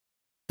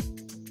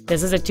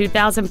This is a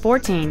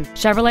 2014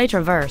 Chevrolet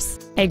Traverse,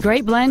 a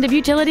great blend of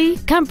utility,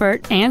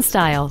 comfort, and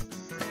style.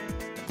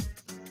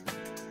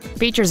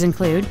 Features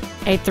include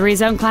a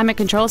 3-zone climate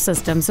control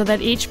system so that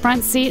each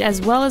front seat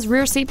as well as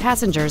rear seat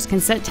passengers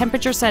can set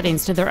temperature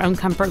settings to their own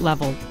comfort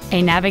level,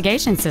 a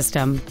navigation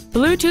system,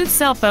 Bluetooth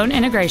cell phone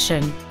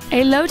integration,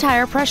 a low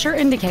tire pressure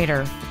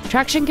indicator,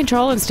 traction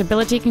control and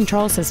stability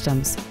control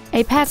systems,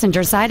 a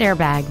passenger side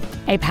airbag,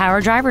 a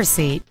power driver's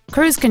seat,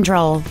 cruise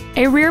control,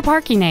 a rear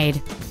parking aid,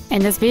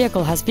 and this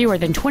vehicle has fewer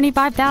than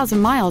 25,000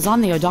 miles on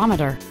the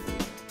odometer.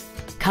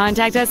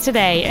 Contact us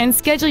today and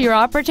schedule your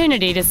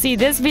opportunity to see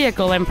this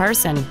vehicle in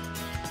person.